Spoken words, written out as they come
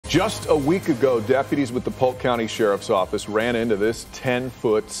Just a week ago, deputies with the Polk County Sheriff's Office ran into this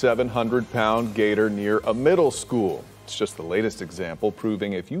 10-foot, 700-pound gator near a middle school. It's just the latest example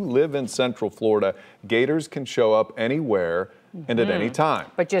proving if you live in Central Florida, gators can show up anywhere and at any time.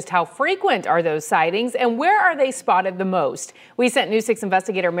 But just how frequent are those sightings and where are they spotted the most? We sent News 6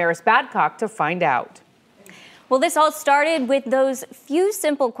 investigator Maris Badcock to find out. Well, this all started with those few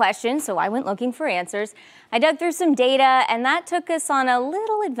simple questions, so I went looking for answers. I dug through some data, and that took us on a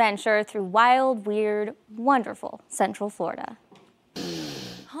little adventure through wild, weird, wonderful Central Florida.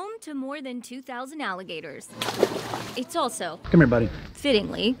 Home to more than 2,000 alligators. It's also, come here, buddy,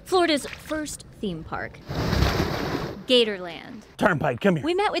 fittingly, Florida's first theme park, Gatorland. Turnpike, come here.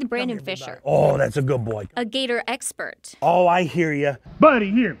 We met with Brandon Fisher. Oh, that's a good boy. A gator expert. Oh, I hear you.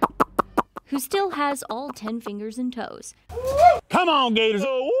 Buddy, here. Who still has all 10 fingers and toes. Come on, gators.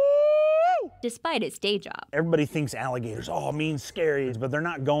 Oh, woo! Despite his day job. Everybody thinks alligators, oh, mean, scary, but they're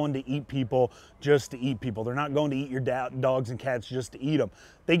not going to eat people just to eat people. They're not going to eat your dogs and cats just to eat them.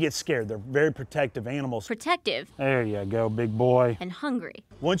 They get scared. They're very protective animals. Protective. There you go, big boy. And hungry.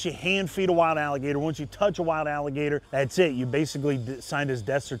 Once you hand feed a wild alligator, once you touch a wild alligator, that's it. You basically signed his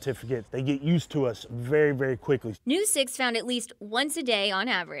death certificate. They get used to us very, very quickly. News 6 found at least once a day, on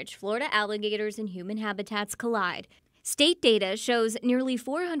average, Florida alligators and human habitats collide. State data shows nearly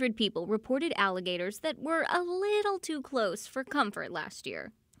 400 people reported alligators that were a little too close for comfort last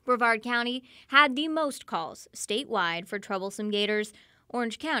year. Brevard County had the most calls statewide for troublesome gators.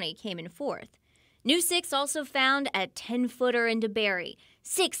 Orange County came in fourth. News 6 also found a 10-footer in DeBary,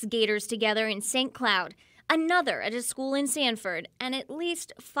 6 gators together in St. Cloud, another at a school in Sanford, and at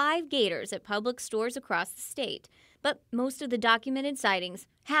least 5 gators at public stores across the state. But most of the documented sightings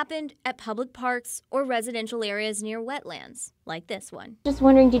happened at public parks or residential areas near wetlands, like this one. Just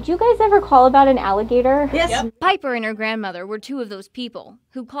wondering, did you guys ever call about an alligator? Yes. Yep. Piper and her grandmother were 2 of those people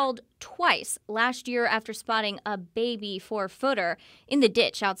who called twice last year after spotting a baby 4-footer in the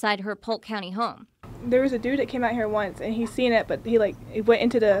ditch outside her Polk County home. There was a dude that came out here once and he seen it, but he went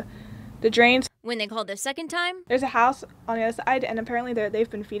into the drains. When they called the second time, there's a house on the other side, and apparently they've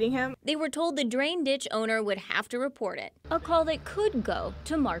been feeding him. They were told the drain ditch owner would have to report it. A call that could go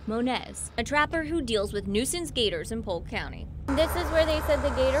to Mark Monez, a trapper who deals with nuisance gators in Polk County. This is where they said the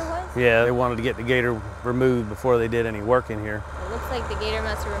gator was? Yeah, they wanted to get the gator removed before they did any work in here. It looks like the gator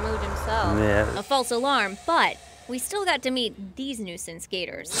must have removed himself. Yeah. A false alarm, but we still got to meet these nuisance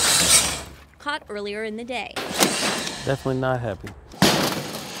gators, caught earlier in the day. Definitely not happy.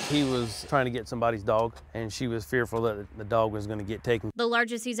 He was trying to get somebody's dog, and she was fearful that the dog was going to get taken. The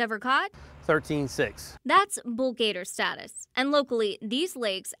largest he's ever caught? 13.6. That's bull gator status. And locally, these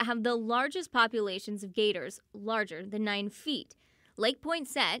lakes have the largest populations of gators, larger than 9 feet. Lake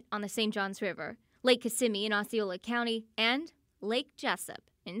Poinsett on the St. Johns River, Lake Kissimmee in Osceola County, and Lake Jessup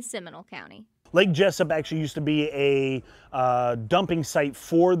in Seminole County. Lake Jessup actually used to be a dumping site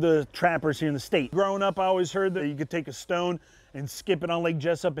for the trappers here in the state. Growing up, I always heard that you could take a stone and skip it on Lake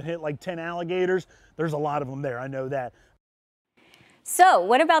Jessup and hit like 10 alligators. There's a lot of them there, I know that. So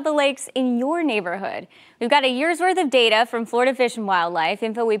what about the lakes in your neighborhood? We've got a year's worth of data from Florida Fish and Wildlife,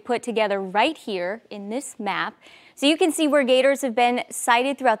 info we put together right here in this map. So you can see where gators have been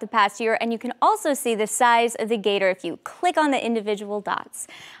sighted throughout the past year, and you can also see the size of the gator if you click on the individual dots.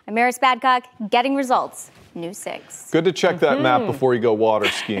 I'm Maris Badcock, getting results, News 6. Good to check that map before you go water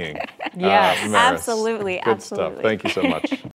skiing. Yes, absolutely, Good absolutely. stuff. Thank you so much.